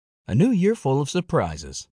a new year full of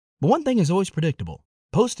surprises. But one thing is always predictable.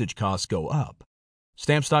 Postage costs go up.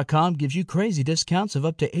 Stamps.com gives you crazy discounts of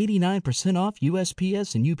up to 89% off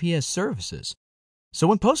USPS and UPS services. So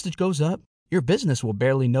when postage goes up, your business will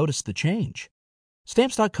barely notice the change.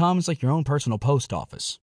 Stamps.com is like your own personal post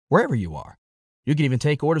office, wherever you are. You can even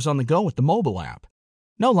take orders on the go with the mobile app.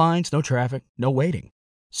 No lines, no traffic, no waiting.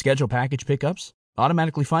 Schedule package pickups,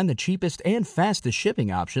 automatically find the cheapest and fastest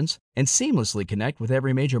shipping options, and seamlessly connect with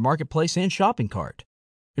every major marketplace and shopping cart.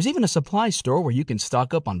 There's even a supply store where you can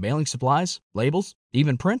stock up on mailing supplies, labels,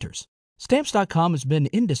 even printers. Stamps.com has been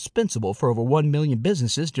indispensable for over 1 million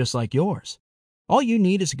businesses just like yours. All you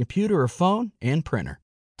need is a computer or phone and printer.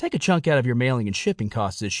 Take a chunk out of your mailing and shipping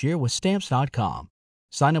costs this year with Stamps.com.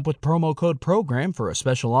 Sign up with promo code PROGRAM for a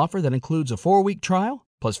special offer that includes a 4-week trial,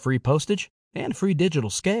 plus free postage and free digital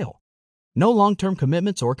scale. No long-term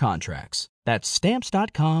commitments or contracts. That's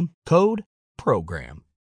Stamps.com, code PROGRAM.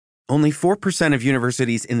 Only 4% of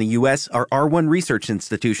universities in the U.S. are R1 research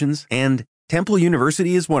institutions, and Temple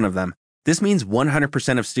University is one of them. This means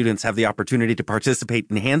 100% of students have the opportunity to participate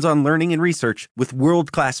in hands-on learning and research with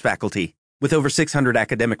world-class faculty. With over 600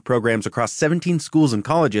 academic programs across 17 schools and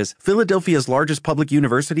colleges, Philadelphia's largest public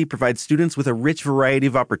university provides students with a rich variety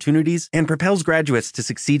of opportunities and propels graduates to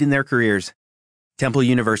succeed in their careers. Temple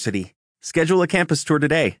University. Schedule a campus tour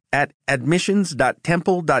today at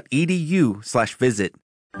admissions.temple.edu/visit.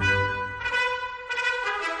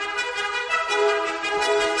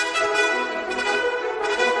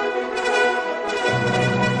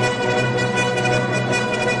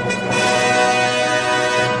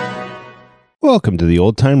 Welcome to the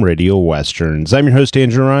Old Time Radio Westerns. I'm your host,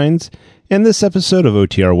 Andrew Rhynes, and this episode of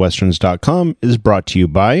OTRWesterns.com is brought to you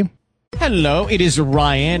by... Hello, it is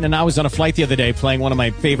Ryan, and I was on a flight the other day playing one of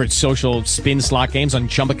my favorite social spin slot games on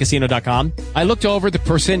ChumbaCasino.com. I looked over at the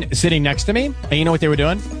person sitting next to me, and you know what they were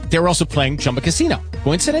doing? They were also playing Chumba Casino.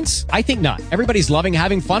 Coincidence? I think not. Everybody's loving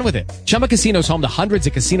having fun with it. Chumba Casino is home to hundreds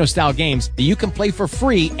of casino-style games that you can play for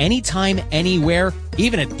free anytime, anywhere,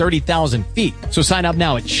 even at 30,000 feet. So sign up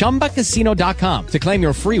now at ChumbaCasino.com to claim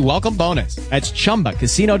your free welcome bonus. That's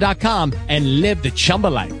ChumbaCasino.com and live the Chumba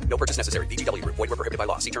life. No purchase necessary. VGW. Void where prohibited by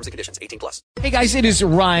law. See terms and conditions. 18+. Hey guys, it is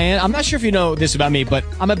Ryan. I'm not sure if you know this about me, but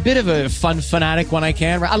I'm a bit of a fun fanatic when I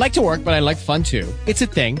can. I like to work, but I like fun too. It's a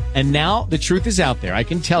thing. And now the truth is out there. I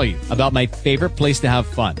can tell you about my favorite place to have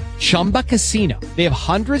fun. Chumba Casino. They have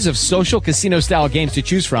hundreds of social casino-style games to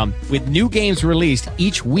choose from with new games released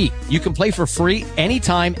each week. You can play for free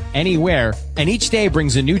anytime, anywhere, and each day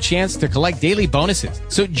brings a new chance to collect daily bonuses.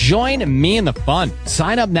 So join me in the fun.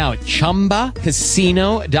 Sign up now at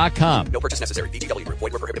ChumbaCasino.com. No purchase necessary. VGW. Void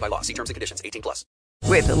where prohibited by law. See terms and conditions. 18+.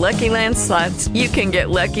 With the Lucky Land Slots, you can get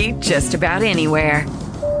lucky just about anywhere.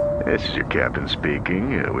 This is your captain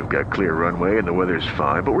speaking. We've got clear runway and the weather's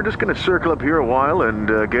fine, but we're just going to circle up here a while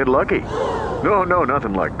and get lucky. No,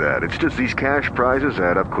 nothing like that. It's just these cash prizes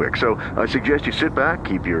add up quick. So I suggest you sit back,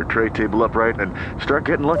 keep your tray table upright, and start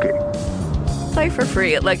getting lucky. Play for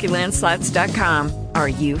free at LuckyLandSlots.com. Are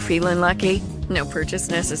you feeling lucky? No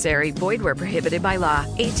purchase necessary. Void where prohibited by law.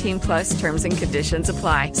 18+ terms and conditions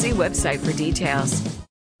apply. See website for details.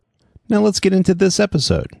 Now let's get into this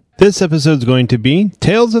episode. This episode is going to be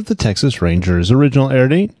Tales of the Texas Rangers. Original air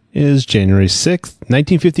date is January 6th,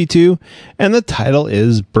 1952, and the title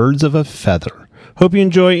is Birds of a Feather. Hope you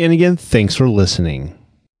enjoy, and again, thanks for listening.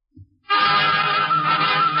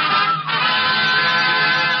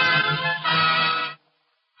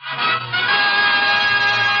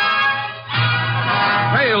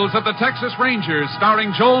 Tales of the Texas Rangers,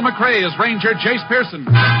 starring Joel McRae as Ranger Jace Pearson.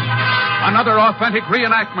 Another authentic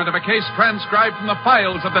reenactment of a case transcribed from the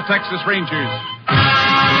files of the Texas Rangers.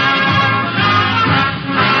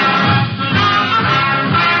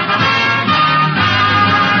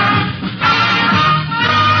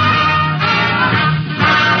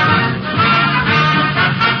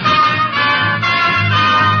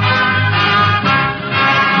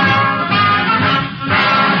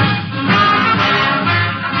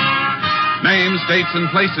 Names, dates, and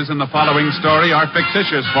places in the following story are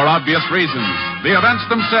fictitious for obvious reasons. The events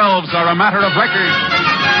themselves are a matter of record.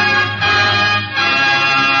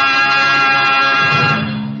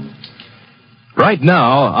 Right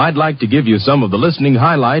now, I'd like to give you some of the listening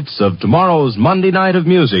highlights of tomorrow's Monday Night of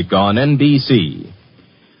Music on NBC.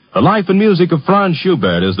 The life and music of Franz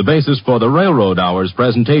Schubert is the basis for the Railroad Hour's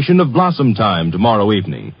presentation of Blossom Time tomorrow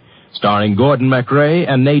evening. Starring Gordon MacRae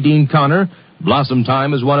and Nadine Connor, Blossom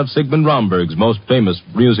Time is one of Sigmund Romberg's most famous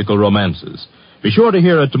musical romances. Be sure to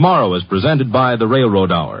hear it tomorrow as presented by the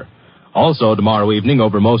Railroad Hour. Also tomorrow evening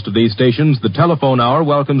over most of these stations, the Telephone Hour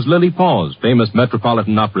welcomes Lily Pause, famous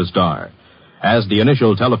Metropolitan Opera star. As the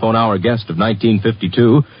initial telephone hour guest of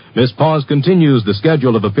 1952, Miss Paws continues the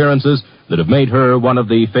schedule of appearances that have made her one of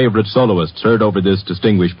the favorite soloists heard over this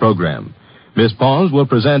distinguished program. Miss Paws will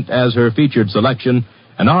present as her featured selection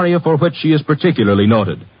an aria for which she is particularly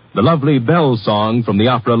noted, the lovely Bell Song from the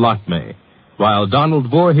opera Lakme, while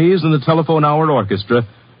Donald Voorhees and the Telephone Hour Orchestra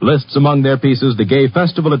lists among their pieces the Gay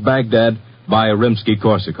Festival at Baghdad by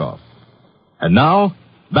Rimsky-Korsakov. And now,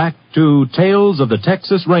 back to Tales of the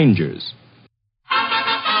Texas Rangers.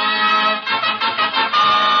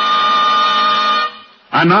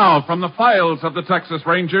 And now, from the files of the Texas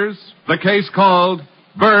Rangers, the case called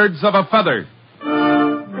Birds of a Feather.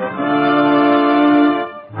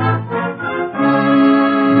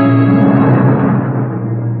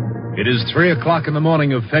 It is 3 o'clock in the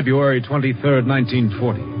morning of February 23rd,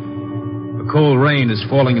 1940. A cold rain is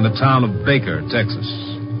falling in the town of Baker, Texas.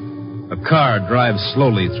 A car drives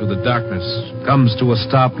slowly through the darkness, comes to a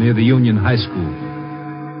stop near the Union High School.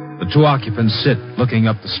 The two occupants sit, looking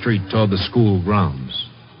up the street toward the school grounds.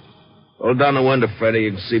 Hold down the window, Freddie.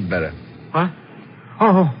 You can see better. What?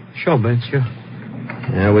 Oh, sure, Ben, sure.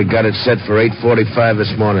 Yeah, we got it set for 8:45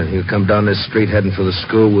 this morning. He'll come down this street heading for the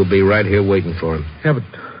school. We'll be right here waiting for him. Yeah, but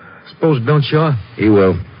suppose it don't show up. He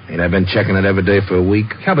will. Ain't I been checking it every day for a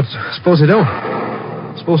week? Yeah, but suppose it don't.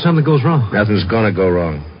 Suppose something goes wrong. Nothing's gonna go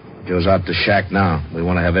wrong. Joe's out the shack now. We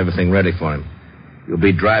want to have everything ready for him. You'll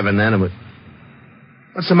be driving then, and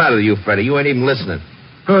what's the matter with you, Freddie? You ain't even listening.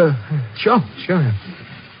 Sure.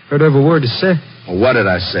 Heard every word you said. Well, what did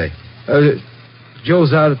I say?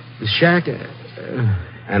 Joe's out at the shack.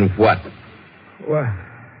 And what? Well,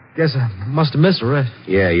 guess I must have missed her, right?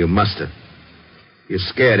 Yeah, you must have. You're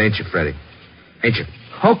scared, ain't you, Freddie? Ain't you?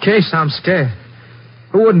 Okay, so I'm scared.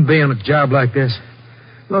 Who wouldn't be on a job like this?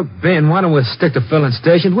 Look, Ben, why don't we stick to filling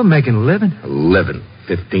stations? We're making a living. A living?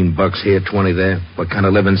 $15 here, 20 there. What kind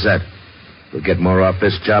of living's that? We'll get more off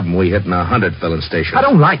this job than we hitting 100 filling stations. I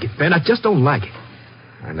don't like it, Ben. I just don't like it.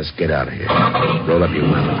 All right, let's get out of here. Roll up your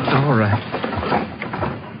window. All right.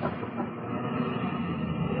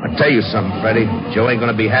 I'll tell you something, Freddie. Joe ain't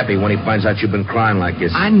going to be happy when he finds out you've been crying like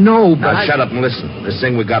this. I know, but Now, shut up and listen. This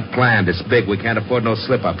thing we got planned, it's big. We can't afford no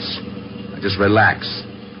slip-ups. Now, just relax.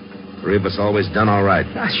 Three of us always done all right.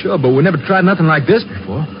 Yeah, sure, but we never tried nothing like this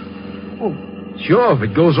before. Oh, sure, if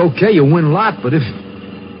it goes okay, you win a lot, but if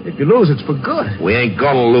you lose, it's for good. We ain't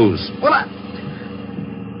going to lose. Well,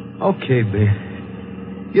 Okay,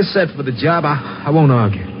 Ben. You're set for the job. I won't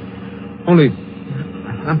argue. Only,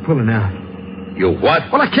 I'm pulling out. You what?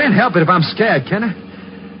 Well, I can't help it if I'm scared, can I?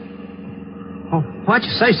 Oh, why'd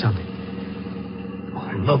you say something?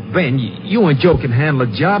 Oh, look, Ben, you and Joe can handle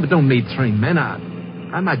a job. It don't need 3 men.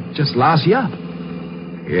 I might just louse you up.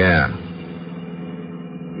 Yeah.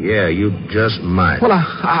 Yeah, you just might. Well,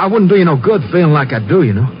 I wouldn't do you no good feeling like I do,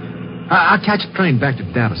 you know. I'll catch a train back to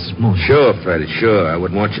Dallas this morning. Sure, Freddie, sure. I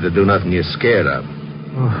wouldn't want you to do nothing you're scared of.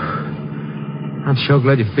 Oh, I'm sure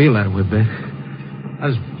glad you feel that way, Ben. I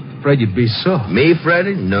was afraid you'd be sore. Me,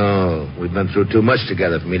 Freddie? No. We've been through too much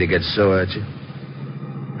together for me to get sore at you.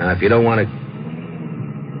 Now, if you don't want to...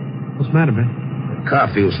 What's the matter, Ben? The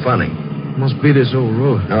car feels funny. Must be this old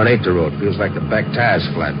road. No, it ain't the road. Feels like the back tire's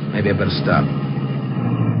flat. Maybe I better stop.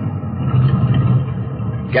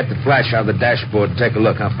 Get the flash out of the dashboard and take a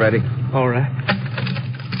look, huh, Freddie? All right.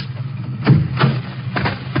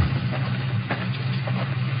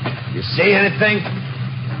 You see anything?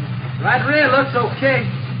 Right rear looks okay.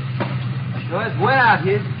 Sure it's wet out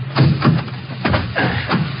here.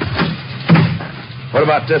 What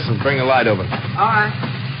about this one? Bring a light over. All right.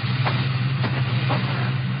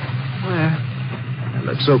 Well, that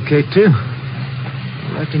looks okay, too.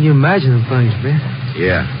 I reckon you imagining things, Ben.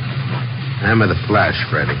 Yeah. Hammer the flash,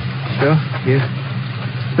 Freddie. Sure, yeah.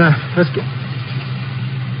 Now, let's get...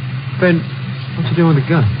 Ben, what you doing with the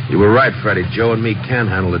gun? You were right, Freddie. Joe and me can't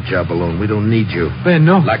handle the job alone. We don't need you. Ben,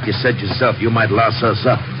 no. Like you said yourself, you might louse us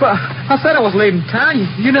up. But I said I was leaving town.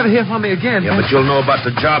 You never hear from me again. Yeah, Ben. but you'll know about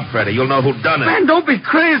the job, Freddie. You'll know who done it. Ben, don't be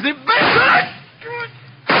crazy. Ben!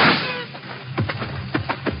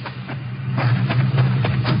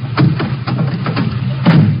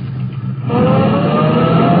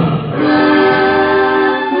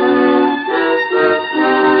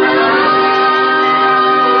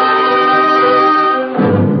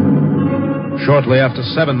 Shortly after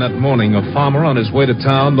 7 that morning, a farmer on his way to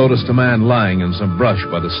town noticed a man lying in some brush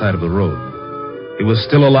by the side of the road. He was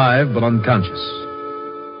still alive, but unconscious.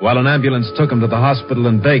 While an ambulance took him to the hospital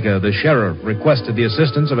in Baker, the sheriff requested the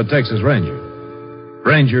assistance of a Texas Ranger.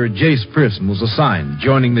 Ranger Jace Pearson was assigned,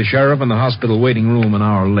 joining the sheriff in the hospital waiting room an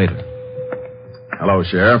hour later. Hello,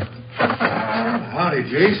 Sheriff. Howdy,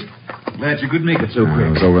 Jace. Glad you could make it so I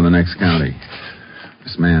quick. was over in the next county.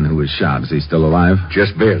 This man who was shot, is he still alive?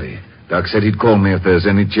 Just barely. Doc said he'd call me if there's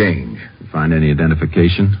any change. You find any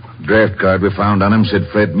identification? Draft card we found on him said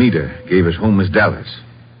Fred Meter. Gave us home as Dallas.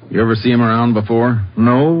 You ever see him around before?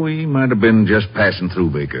 No, he might have been just passing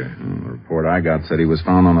through Baker. The report I got said he was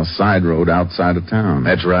found on a side road outside of town.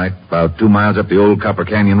 That's right. About 2 miles up the old Copper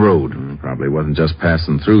Canyon Road. Probably wasn't just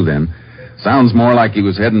passing through then. Sounds more like he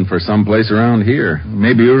was heading for someplace around here.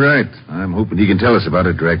 Maybe you're right. I'm hoping he can tell us about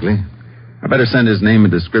it directly. I better send his name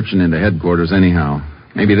and description into headquarters anyhow.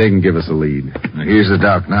 Maybe they can give us a lead. Here's the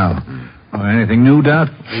doc now. Anything new, Doc?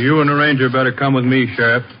 You and the ranger better come with me,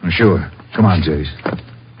 Sheriff. Sure. Come on, Jace.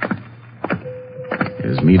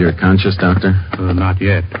 Is Meter conscious, Doctor? Not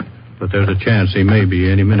yet. But there's a chance he may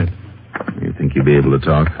be any minute. You think he'll be able to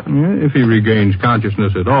talk? If he regains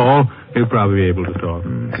consciousness at all, he'll probably be able to talk.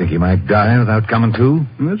 Think he might die without coming to?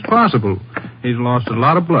 It's possible. He's lost a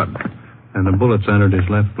lot of blood, and the bullets entered his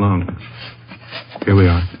left lung. Here we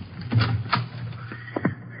are.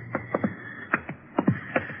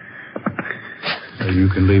 You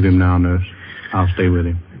can leave him now, nurse. I'll stay with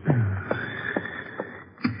him.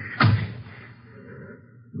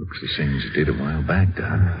 Looks the same as it did a while back,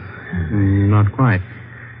 Doc. Not quite.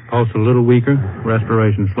 Pulse a little weaker,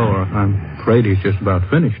 respiration slower. I'm afraid he's just about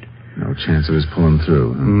finished. No chance of his pulling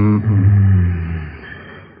through.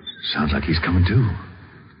 Sounds like he's coming to.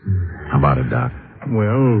 How about it, Doc?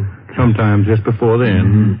 Well, sometimes just before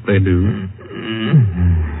then, they do.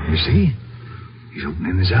 You see? He's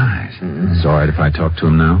opening his eyes. It's all right if I talk to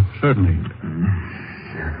him now? Certainly.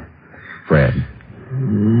 Fred,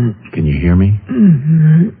 can you hear me?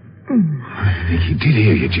 I think he did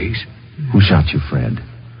hear you, Jace. Who shot you, Fred?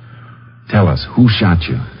 Tell us, who shot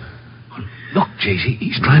you? Look, Jace,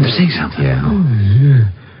 he's trying to say something. Yeah.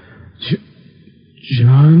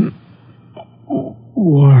 John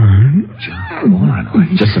Warren. John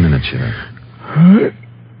Warren? Just a minute, Sheriff.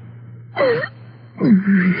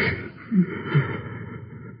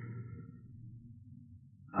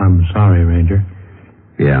 I'm sorry, Ranger.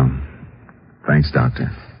 Yeah. Thanks,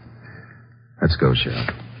 Doctor. Let's go, Sheriff.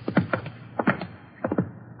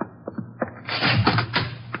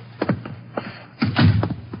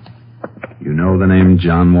 You know the name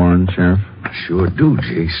John Warren, Sheriff? I sure do,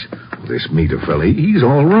 Jace. This Meter fella, he's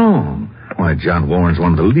all wrong. Why, John Warren's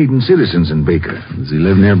one of the leading citizens in Baker. Does he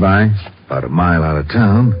live nearby? About a mile out of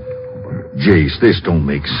town. Jace, this don't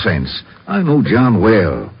make sense. I know John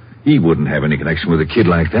well. He wouldn't have any connection with a kid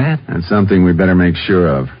like that. That's something we better make sure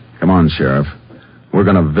of. Come on, Sheriff. We're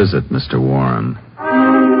going to visit Mr. Warren.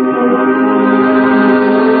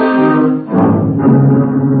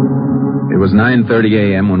 It was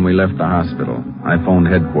 9:30 a.m. when we left the hospital. I phoned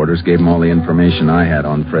headquarters, gave them all the information I had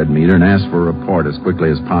on Fred Meter, and asked for a report as quickly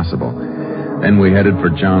as possible. Then we headed for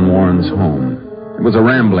John Warren's home. It was a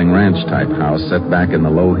rambling ranch-type house set back in the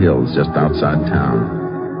low hills just outside town.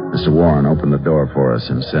 Mr. Warren opened the door for us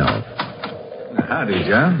himself. Howdy,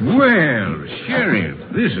 John. Well, Sheriff,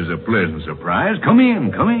 this is a pleasant surprise. Come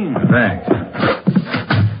in, come in. Thanks.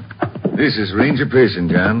 This is Ranger Pearson,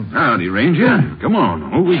 John. Howdy, Ranger. Come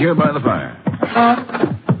on, over here by the fire.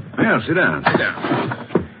 Well, sit down, sit down.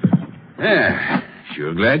 Yeah,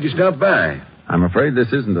 sure glad you stopped by. I'm afraid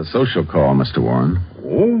this isn't a social call, Mr. Warren.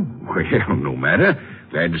 Oh, well, no matter.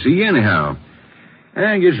 Glad to see you anyhow.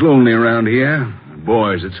 It gets lonely around here.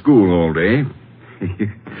 Boys at school all day.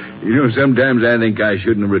 You know, sometimes I think I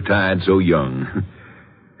shouldn't have retired so young.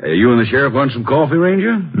 You and the sheriff want some coffee,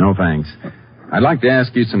 Ranger? No, thanks. I'd like to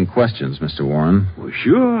ask you some questions, Mr. Warren. Well,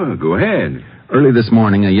 sure. Go ahead. Early this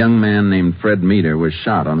morning, a young man named Fred Meter was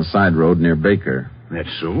shot on a side road near Baker. That's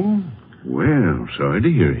so? Well, sorry to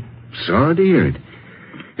hear it. Sorry to hear it.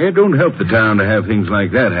 It don't help the town to have things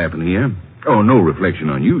like that happen here. Oh, no reflection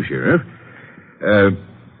on you, Sheriff.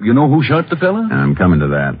 You know who shot the fella? I'm coming to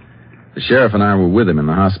that. The sheriff and I were with him in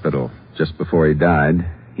the hospital. Just before he died,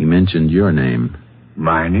 he mentioned your name.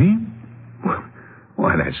 My name?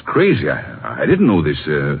 Why, that's crazy. I didn't know this.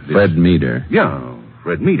 Fred Meter. Yeah,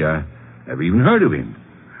 Fred Meter. I've even heard of him.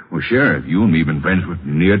 Well, Sheriff, you and me been friends for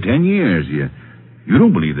near 10 years. You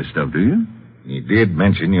don't believe this stuff, do you? He did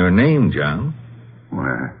mention your name, John.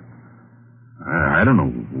 Well, I don't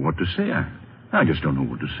know what to say. I just don't know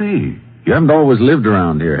what to say. You haven't always lived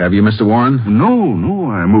around here, have you, Mr. Warren?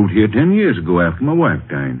 No. I moved here 10 years ago after my wife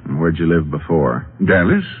died. And where'd you live before?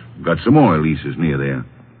 Dallas. Got some oil leases near there.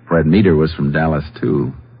 Fred Meter was from Dallas,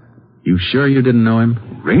 too. You sure you didn't know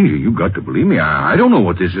him? Ranger, you got to believe me. I don't know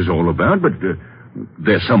what this is all about, but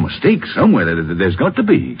there's some mistake somewhere. There's got to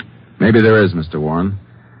be. Maybe there is, Mr. Warren.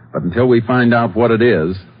 But until we find out what it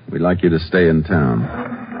is, we'd like you to stay in town.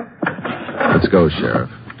 Let's go, Sheriff.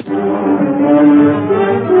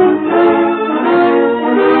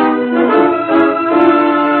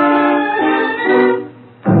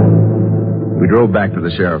 We drove back to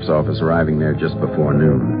the sheriff's office, arriving there just before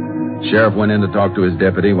noon. Sheriff went in to talk to his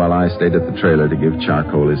deputy while I stayed at the trailer to give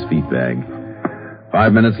Charcoal his feed bag.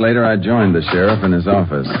 5 minutes later, I joined the sheriff in his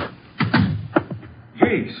office.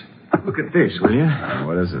 Jeez, look at this, will you?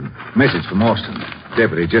 What is it? Message from Austin.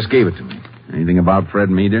 Deputy just gave it to me. Anything about Fred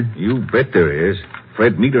Meader? You bet there is.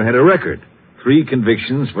 Fred Meader had a record. 3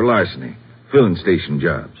 convictions for larceny. Filling station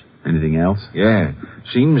jobs. Anything else? Yeah.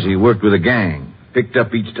 Seems he worked with a gang. Picked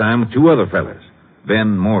up each time 2 other fellas.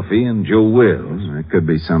 Ben Morphy and Joe Wills. That could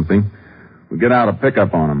be something. We'll get out a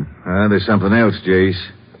pickup on him. There's something else, Jace.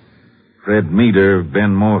 Fred Meader,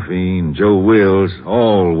 Ben Morphy, and Joe Wills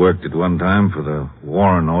all worked at one time for the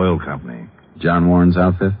Warren Oil Company. John Warren's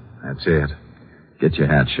outfit? That's it. Get your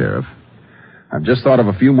hat, Sheriff. I've just thought of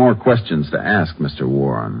a few more questions to ask Mr.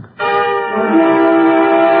 Warren.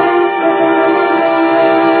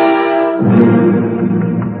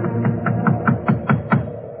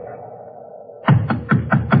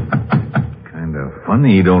 Kind of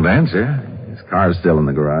funny he don't answer. His car's still in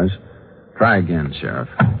the garage. Try again, Sheriff.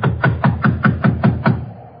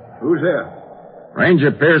 Who's there?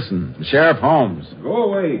 Ranger Pearson, Sheriff Holmes.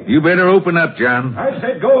 Go away. You better open up, John. I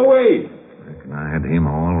said go away. Reckon I had him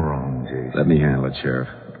all wrong, Jason. Let me handle it, Sheriff.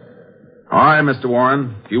 All right, Mr.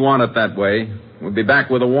 Warren. If you want it that way, we'll be back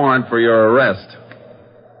with a warrant for your arrest.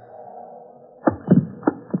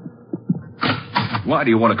 Why do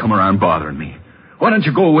you want to come around bothering me? Why don't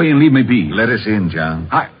you go away and leave me be? Let us in, John.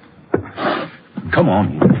 Come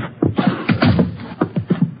on.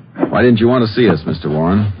 Why didn't you want to see us, Mr.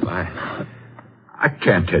 Warren? I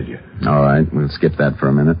can't tell you. All right, we'll skip that for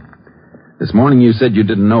a minute. This morning you said you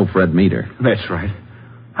didn't know Fred Meader. That's right.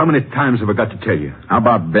 How many times have I got to tell you? How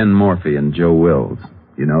about Ben Morphy and Joe Wills?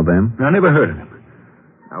 You know them? I never heard of them.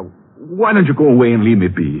 Now, why don't you go away and leave me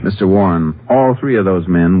be? Mr. Warren, all 3 of those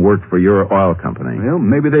men worked for your oil company. Well,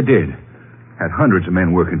 maybe they did. Had hundreds of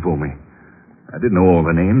men working for me. I didn't know all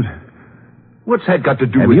the names. What's that got to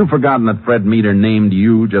do with... Have you forgotten that Fred Meader named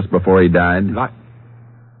you just before he died?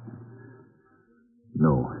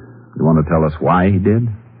 No. You want to tell us why he did?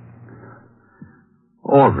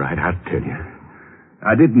 All right, I'll tell you.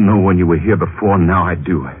 I didn't know when you were here before, now I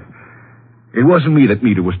do. It wasn't me that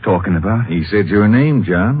Meader was talking about. He said your name,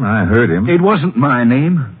 John. I heard him. It wasn't my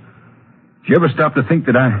name. Did you ever stop to think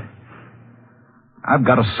that I've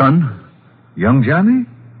got a son? Young Johnny?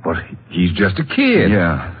 But he's just a kid.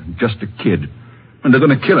 Yeah, just a kid. And they're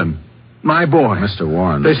going to kill him. My boy. Mr.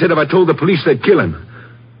 Warren. They said if I told the police, they'd kill him.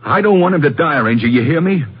 I don't want him to die, Ranger. You hear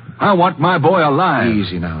me? I want my boy alive.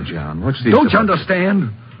 Easy now, John. What's this? Don't you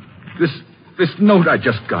understand? This note I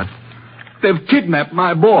just got. They've kidnapped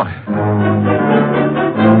my boy.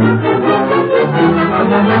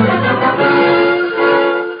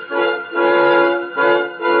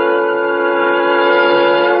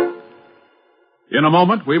 In a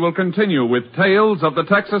moment, we will continue with Tales of the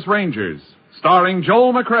Texas Rangers, starring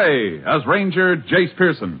Joel McRae as Ranger Jace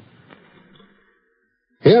Pearson.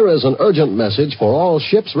 Here is an urgent message for all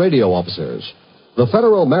ship's radio officers. The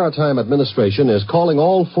Federal Maritime Administration is calling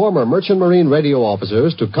all former Merchant Marine radio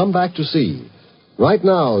officers to come back to sea. Right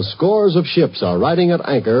now, scores of ships are riding at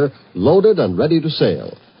anchor, loaded and ready to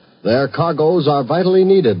sail. Their cargoes are vitally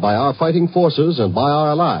needed by our fighting forces and by our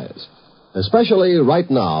allies. Especially right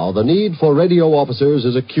now, the need for radio officers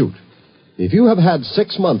is acute. If you have had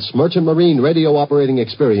 6 months Merchant Marine radio operating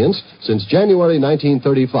experience since January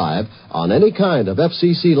 1935 on any kind of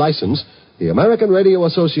FCC license, the American Radio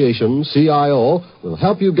Association, CIO, will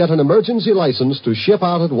help you get an emergency license to ship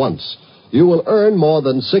out at once. You will earn more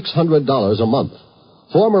than $600 a month.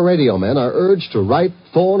 Former radio men are urged to write,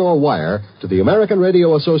 phone, or wire to the American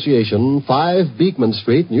Radio Association, 5 Beekman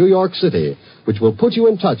Street, New York City, which will put you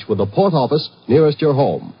in touch with the port office nearest your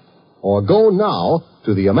home. Or go now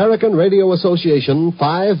to the American Radio Association,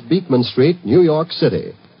 5 Beekman Street, New York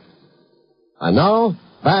City. And now,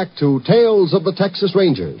 back to Tales of the Texas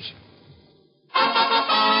Rangers.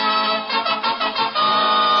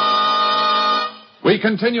 We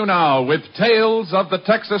continue now with Tales of the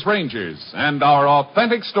Texas Rangers and our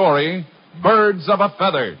authentic story, Birds of a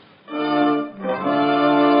Feather.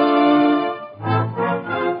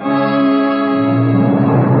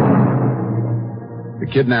 The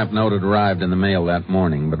kidnap note had arrived in the mail that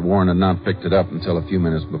morning, but Warren had not picked it up until a few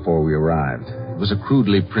minutes before we arrived. It was a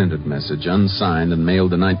crudely printed message, unsigned and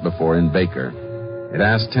mailed the night before in Baker. It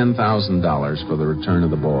asked $10,000 for the return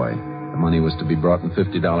of the boy. The money was to be brought in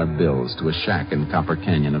 $50 bills to a shack in Copper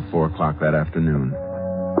Canyon at 4 o'clock that afternoon.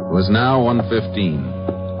 It was now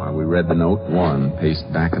 1:15. While While we read the note, Warren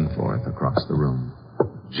paced back and forth across the room.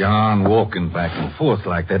 John, walking back and forth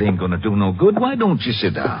like that ain't gonna do no good. Why don't you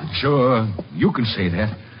sit down? Sure, you can say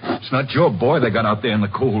that. It's not your boy they got out there in the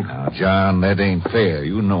cold. Now, John, that ain't fair.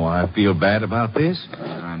 You know I feel bad about this.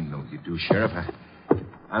 I know you do, Sheriff.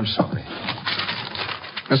 I'm sorry.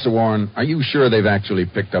 Mr. Warren, are you sure they've actually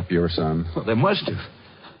picked up your son? Well, they must have.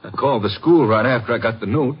 I called the school right after I got the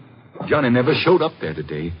note. Johnny never showed up there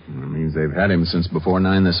today. That means they've had him since before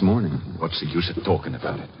 9 this morning. What's the use of talking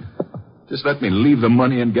about it? Just let me leave the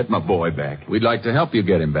money and get my boy back. We'd like to help you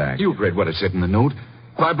get him back. You've read what it said in the note.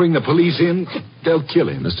 If I bring the police in, they'll kill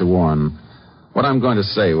him. Mr. Warren, what I'm going to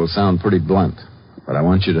say will sound pretty blunt, but I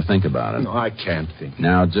want you to think about it. No, I can't think.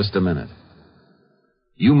 Now, just a minute.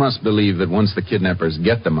 You must believe that once the kidnappers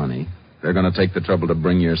get the money, they're going to take the trouble to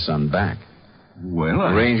bring your son back. Well,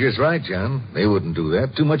 The ranger's right, John. They wouldn't do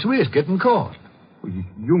that. Too much risk getting caught.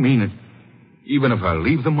 You mean it? Even if I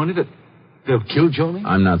leave the money, that they'll kill Johnny?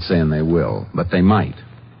 I'm not saying they will, but they might.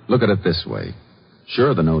 Look at it this way.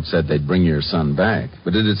 Sure, the note said they'd bring your son back,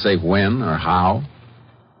 but did it say when or how?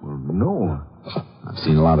 Well, no. I've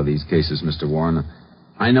seen a lot of these cases, Mr. Warren.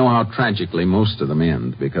 I know how tragically most of them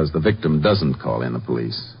end because the victim doesn't call in the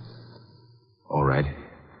police. All right.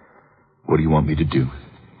 What do you want me to do?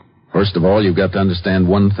 First of all, you've got to understand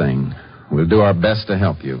one thing. We'll do our best to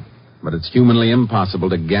help you, but it's humanly impossible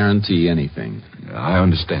to guarantee anything. I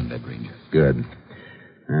understand that, Ranger. Good.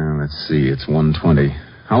 Now, let's see. It's 1:20.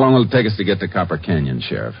 How long will it take us to get to Copper Canyon,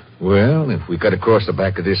 Sheriff? Well, if we cut across the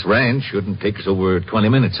back of this ranch, shouldn't take us over 20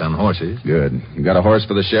 minutes on horses. Good. You got a horse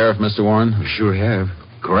for the sheriff, Mr. Warren? We sure have.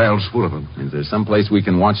 Corral's full of them. Is there some place we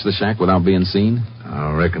can watch the shack without being seen?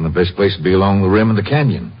 I reckon the best place would be along the rim of the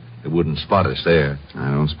canyon. They wouldn't spot us there.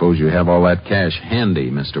 I don't suppose you have all that cash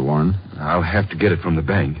handy, Mr. Warren. I'll have to get it from the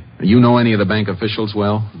bank. You know any of the bank officials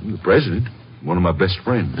well? The president. One of my best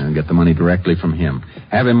friends. I'll get the money directly from him.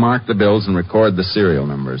 Have him mark the bills and record the serial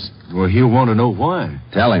numbers. Well, he'll want to know why.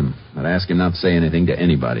 Tell him, but ask him not to say anything to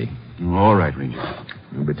anybody. All right, Ranger.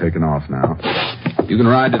 We'll be taking off now. You can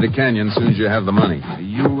ride to the canyon as soon as you have the money.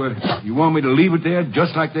 You want me to leave it there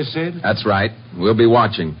just like they said? That's right. We'll be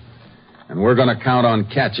watching. And we're going to count on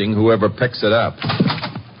catching whoever picks it up.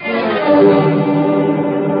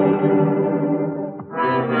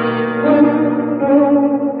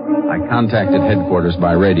 I contacted headquarters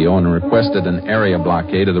by radio and requested an area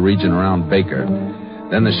blockade of the region around Baker.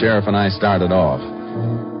 Then the sheriff and I started off.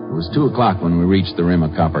 It was 2 o'clock when we reached the rim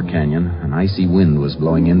of Copper Canyon. An icy wind was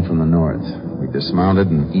blowing in from the north. We dismounted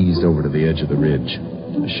and eased over to the edge of the ridge.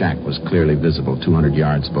 The shack was clearly visible 200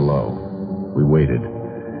 yards below. We waited.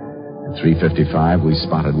 At 3:55, we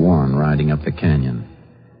spotted Warren riding up the canyon.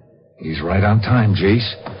 He's right on time,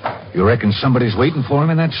 Jace. You reckon somebody's waiting for him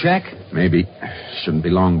in that shack? Maybe. Shouldn't be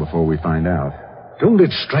long before we find out. Don't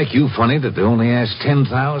it strike you funny that they only asked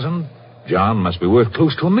 10,000? John must be worth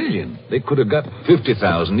close to $1 million. They could have got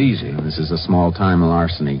 50,000 easy. This is a small-time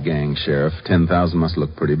larceny gang, Sheriff. 10,000 must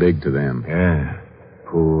look pretty big to them. Yeah.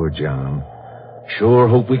 Poor John. Sure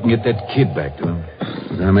hope we can get that kid back to him.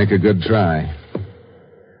 We're going to make a good try.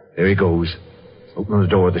 There he goes. Open the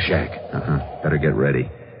door of the shack. Better get ready.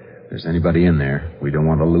 If there's anybody in there, we don't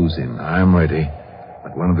want to lose him. I'm ready.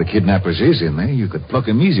 But one of the kidnappers is in there. You could pluck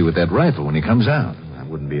him easy with that rifle when he comes out. That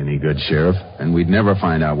wouldn't be any good, Sheriff. And we'd never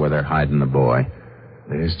find out where they're hiding the boy.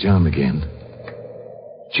 There's John again.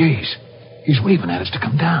 Jeez. He's waving at us to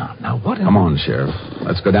come down. Now, what... Come on, Sheriff.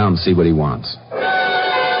 Let's go down and see what he wants.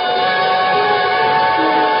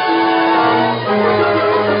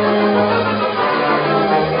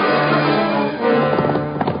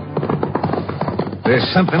 There's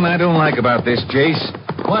something I don't like about this, Jace.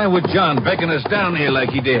 Why would John beckon us down here like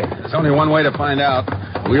he did? There's only one way to find out.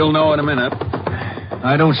 We'll know in a minute.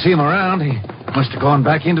 I don't see him around. He must have gone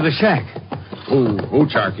back into the shack. Oh,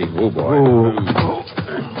 Charky. Oh, boy. Oh.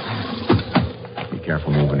 Be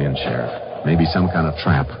careful moving in, Sheriff. Maybe some kind of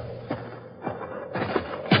trap.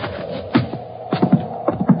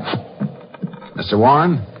 Mr.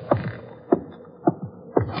 Warren?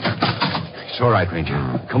 It's all right,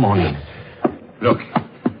 Ranger. Come on in.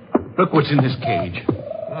 Look what's in this cage.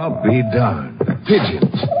 I'll be darned.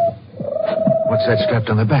 Pigeons. What's that strapped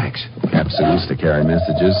on their backs? Capsules to carry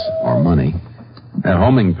messages or money. They're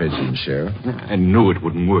homing pigeons, Sheriff. I knew it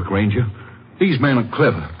wouldn't work, Ranger. These men are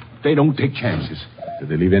clever. They don't take chances. Did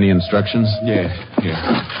they leave any instructions? Yeah.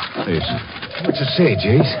 Listen. What's it say,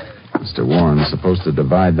 Jace? Mr. Warren's supposed to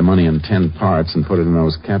divide the money in 10 parts and put it in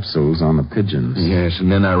those capsules on the pigeons. Yes,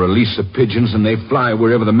 and then I release the pigeons and they fly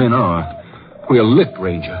wherever the men are. We're licked,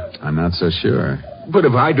 Ranger. I'm not so sure. But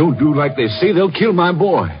if I don't do like they say, they'll kill my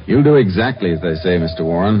boy. You'll do exactly as they say, Mr.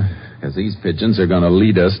 Warren. because these pigeons are going to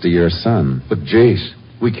lead us to your son. But, Jace,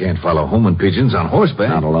 we can't follow homing pigeons on horseback.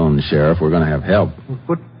 Not alone, Sheriff. We're going to have help.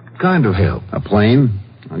 What kind of help? A plane?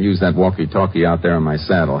 I'll use that walkie-talkie out there on my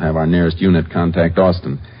saddle. Have our nearest unit contact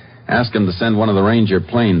Austin. Ask him to send one of the Ranger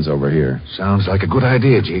planes over here. Sounds like a good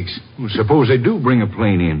idea, Jace. Well, suppose they do bring a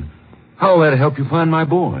plane in. How'll that help you find my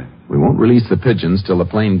boy? We won't release the pigeons till the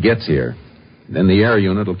plane gets here. Then the air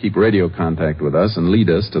unit will keep radio contact with us and lead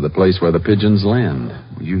us to the place where the pigeons land.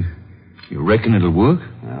 You reckon it'll work?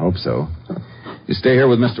 I hope so. You stay here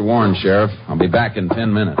with Mr. Warren, Sheriff. I'll be back in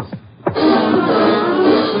 10 minutes.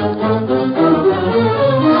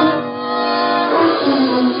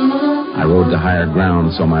 I rode to higher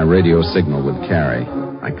ground so my radio signal would carry.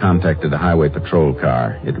 I contacted a highway patrol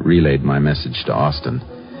car. It relayed my message to Austin.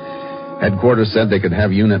 Headquarters said they could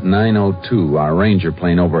have Unit 902, our Ranger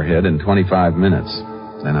plane, overhead in 25 minutes.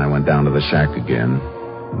 Then I went down to the shack again,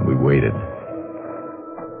 and we waited.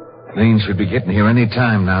 Plane should be getting here any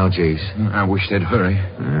time now, Jace. I wish they'd hurry.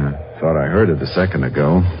 Thought I heard it a second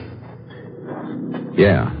ago.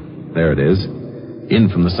 Yeah, there it is. In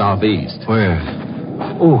from the southeast. Where?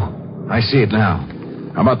 Oh, I see it now.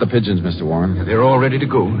 How about the pigeons, Mr. Warren? They're all ready to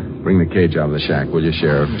go. Bring the cage out of the shack, will you,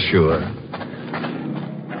 Sheriff? Sure.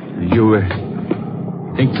 You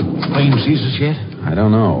think the plane sees us yet? I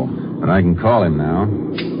don't know, but I can call him now.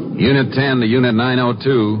 Unit 10 to Unit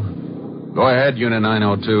 902. Go ahead, Unit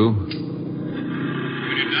 902. Unit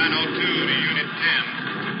 902 to Unit 10.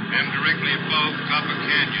 I'm directly above Copper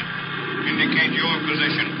Canyon. Indicate your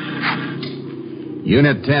position.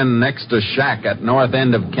 Unit 10 next to shack at north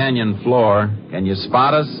end of canyon floor. Can you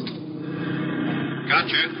spot us?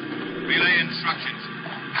 Gotcha. Relay instructions.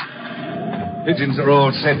 Pigeons are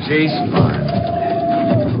all set, Jace.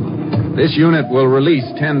 This unit will release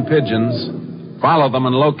 10 pigeons. Follow them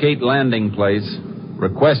and locate landing place.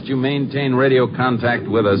 Request you maintain radio contact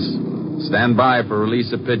with us. Stand by for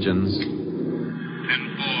release of pigeons.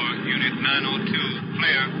 10-4, Unit 902,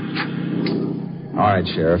 clear. All right,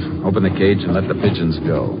 Sheriff. Open the cage and let the pigeons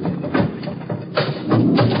go.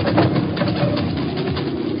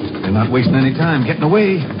 They're not wasting any time getting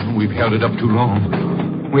away. We've held it up too long.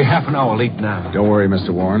 We're half an hour late now. Don't worry,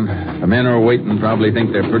 Mr. Warren. The men who are waiting probably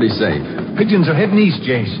think they're pretty safe. Pigeons are heading east,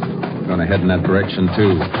 Jace. We're going to head in that direction,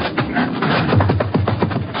 too.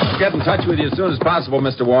 Get in touch with you as soon as possible,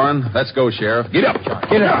 Mr. Warren. Let's go, Sheriff. Get up, John.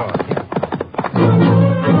 Get up.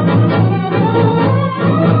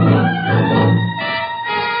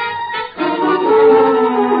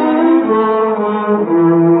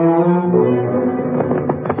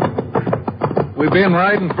 We've been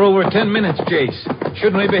riding for over 10 minutes, Jace.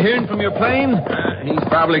 Shouldn't we be hearing from your plane? He's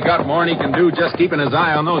probably got more than he can do just keeping his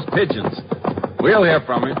eye on those pigeons. We'll hear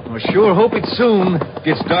from him. I sure hope it's soon.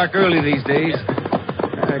 Gets dark early these days.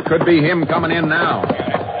 It could be him coming in now.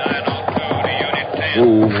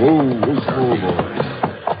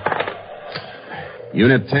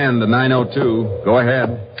 Unit 10 to 902. Go ahead.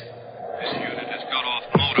 This unit has got off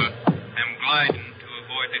motor. I'm gliding to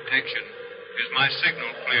avoid detection. Is my signal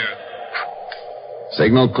clear?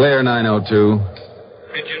 Signal clear, 902.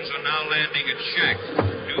 Pigeons are now landing at shack.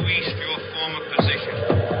 Due east your former position.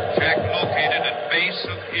 Shack located at base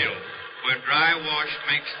of hill, where dry wash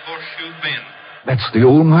makes Horseshoe Bend. That's the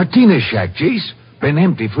old Martinez shack, Jace. Been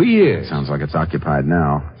empty for years. Sounds like it's occupied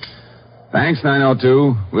now. Thanks,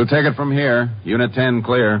 902. We'll take it from here. Unit 10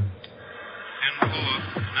 clear. 10-4,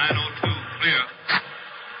 902 clear.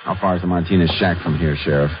 How far is the Martinez shack from here,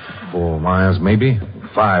 Sheriff? 4 miles, maybe.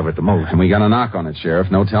 5 at the most. And we got a knock on it, Sheriff.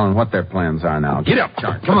 No telling what their plans are now. Get up,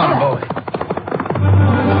 Charlie. Come on, boy.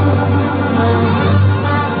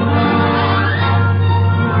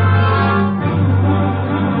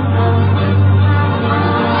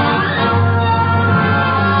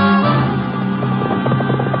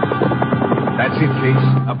 That's it, Case.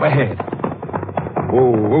 Up ahead.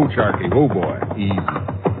 Whoa, Charlie. Whoa, boy. Easy.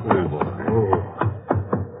 Whoa, boy.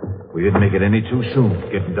 We didn't make it any too soon.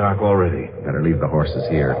 Getting dark already. Better leave the horses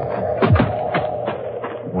here.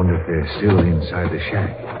 Wonder if they're still inside the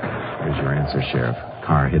shack. Here's your answer, Sheriff.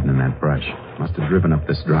 Car hidden in that brush. Must have driven up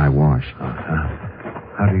this dry wash.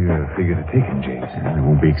 How do you figure to take him, Jace? They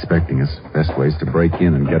won't be expecting us. Best way is to break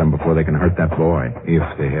in and get him before they can hurt that boy. If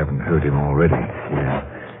they haven't hurt him already. Yeah.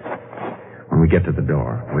 When we get to the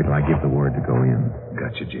door, wait till I give the word to go in.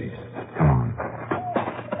 Gotcha, Jace. Come on.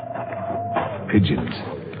 Pigeons.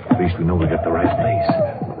 At least we know we got the right place.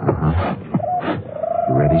 Uh-huh.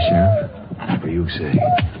 You ready, Sheriff? Whatever you say.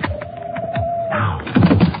 Now.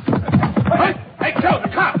 Hey, Joe, the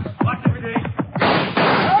cops! Watch everything.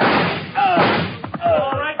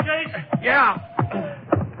 All right, Jace? Yeah.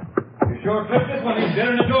 You sure clipped this one. He's dead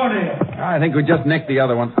in the doornail. I think we just nicked the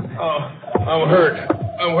other one. I'm hurt.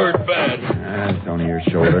 I'm hurt bad. It's only your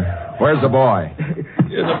shoulder. Where's the boy?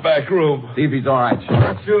 In the back room. See if he's all right,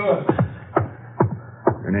 Sheriff. Sure.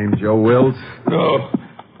 Your name's Joe Wills? No.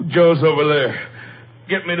 Joe's over there.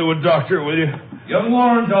 Get me to a doctor, will you? Young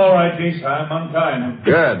Warren's all right, Jace. I'm untying him.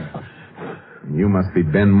 Good. You must be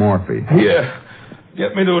Ben Morphy. Yeah.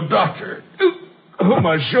 Get me to a doctor. Oh,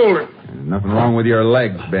 my shoulder. There's nothing wrong with your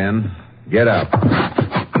legs, Ben. Get up.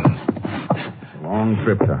 Long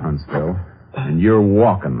trip to Huntsville, and you're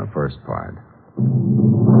walking the first part.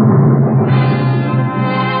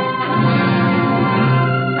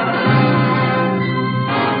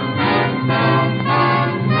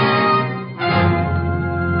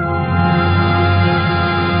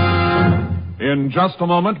 In just a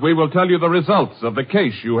moment, we will tell you the results of the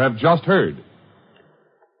case you have just heard.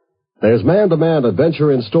 There's man-to-man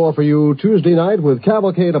adventure in store for you Tuesday night with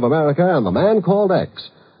Cavalcade of America and The Man Called X.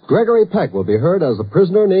 Gregory Peck will be heard as a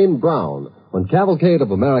prisoner named Brown when Cavalcade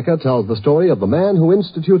of America tells the story of the man who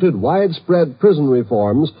instituted widespread prison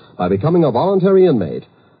reforms by becoming a voluntary inmate.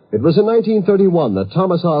 It was in 1931 that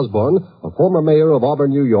Thomas Osborne, a former mayor of Auburn,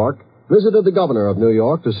 New York, visited the governor of New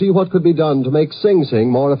York to see what could be done to make Sing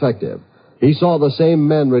Sing more effective. He saw the same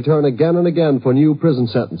men return again and again for new prison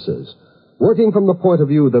sentences. Working from the point of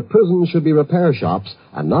view that prisons should be repair shops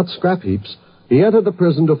and not scrap heaps, he entered the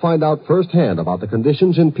prison to find out firsthand about the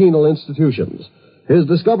conditions in penal institutions. His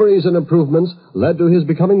discoveries and improvements led to his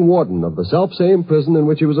becoming warden of the self-same prison in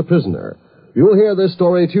which he was a prisoner. You'll hear this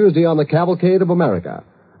story Tuesday on the Cavalcade of America.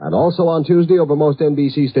 And also on Tuesday over most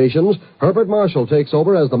NBC stations, Herbert Marshall takes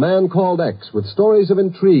over as the Man Called X with stories of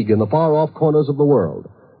intrigue in the far-off corners of the world.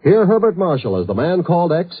 Hear Herbert Marshall as the Man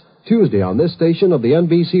Called X Tuesday on this station of the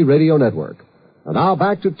NBC Radio Network. And now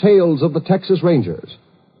back to Tales of the Texas Rangers.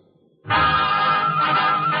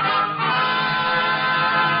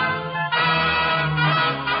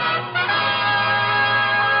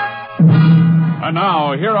 And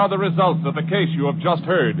now, here are the results of the case you have just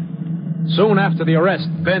heard. Soon after the arrest,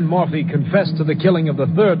 Ben Morphy confessed to the killing of the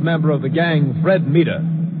third member of the gang, Fred Meader.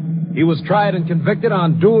 He was tried and convicted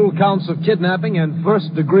on dual counts of kidnapping and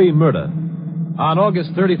first-degree murder. On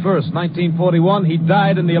August 31st, 1941, he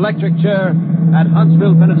died in the electric chair at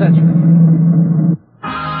Huntsville Penitentiary.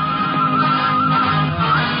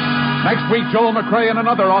 Next week, Joel McRae in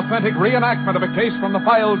another authentic reenactment of a case from the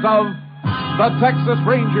files of the Texas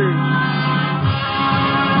Rangers.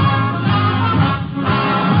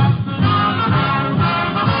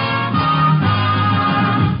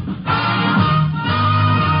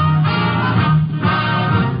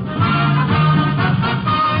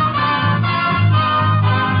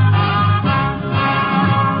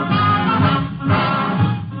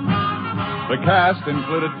 The cast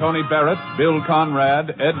included Tony Barrett, Bill Conrad,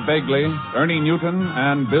 Ed Begley, Ernie Newton,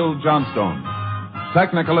 and Bill Johnstone.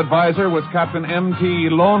 Technical advisor was Captain M.T.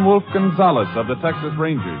 Lone Wolf Gonzalez of the Texas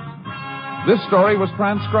Rangers. This story was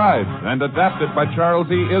transcribed and adapted by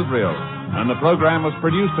Charles E. Israel, and the program was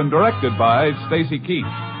produced and directed by Stacy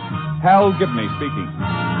Keach. Hal Gibney speaking.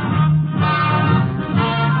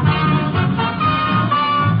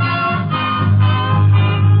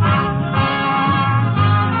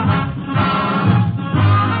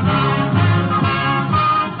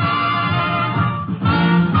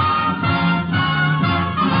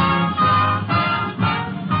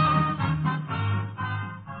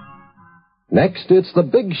 Next, it's The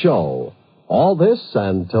Big Show. All this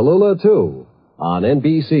and Tallulah, too, on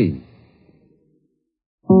NBC.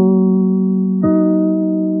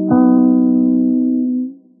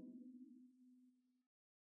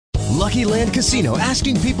 Lucky Land Casino,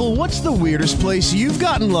 asking people, what's the weirdest place you've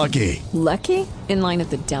gotten lucky? Lucky? In line at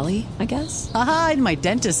the deli, I guess? Aha, in my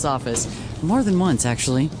dentist's office. More than once,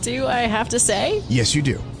 actually. Do I have to say? Yes, you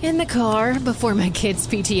do. In the car before my kids'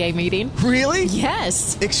 PTA meeting. Really?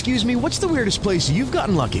 Yes. Excuse me, what's the weirdest place you've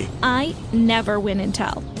gotten lucky? I never win and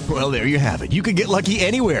tell. Well, there you have it. You can get lucky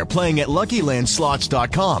anywhere, playing at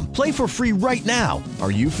LuckyLandSlots.com. Play for free right now.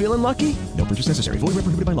 Are you feeling lucky? No purchase necessary. Void where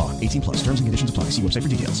prohibited by law. 18+. Terms and conditions apply. See website for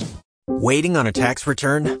details. Waiting on a tax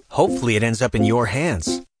return? Hopefully it ends up in your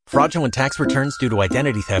hands. Fraudulent tax returns due to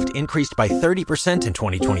identity theft increased by 30% in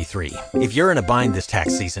 2023. If you're in a bind this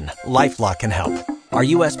tax season, LifeLock can help. Our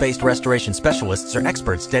U.S.-based restoration specialists are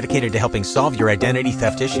experts dedicated to helping solve your identity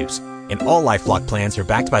theft issues. And all LifeLock plans are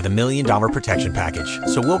backed by the $1 Million Protection Package.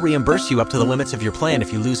 So we'll reimburse you up to the limits of your plan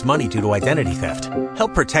if you lose money due to identity theft.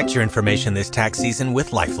 Help protect your information this tax season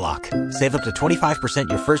with LifeLock. Save up to 25%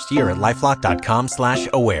 your first year at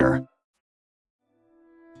LifeLock.com/aware.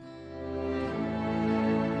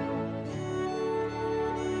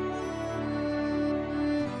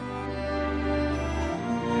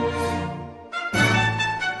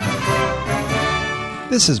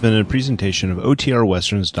 This has been a presentation of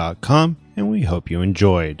OTRWesterns.com, and we hope you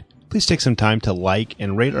enjoyed. Please take some time to like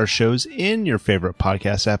and rate our shows in your favorite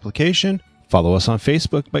podcast application. Follow us on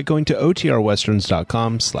Facebook by going to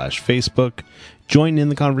OTRWesterns.com/Facebook. Join in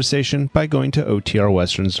the conversation by going to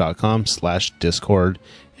OTRWesterns.com/Discord.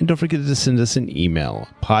 And don't forget to send us an email,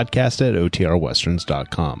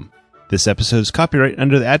 podcast@OTRWesterns.com. This episode is copyright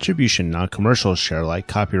under the Attribution Non-Commercial Share Alike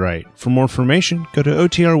copyright. For more information, go to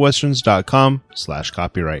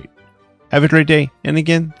OTRWesterns.com/copyright. Have a great day, and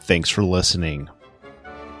again, thanks for listening.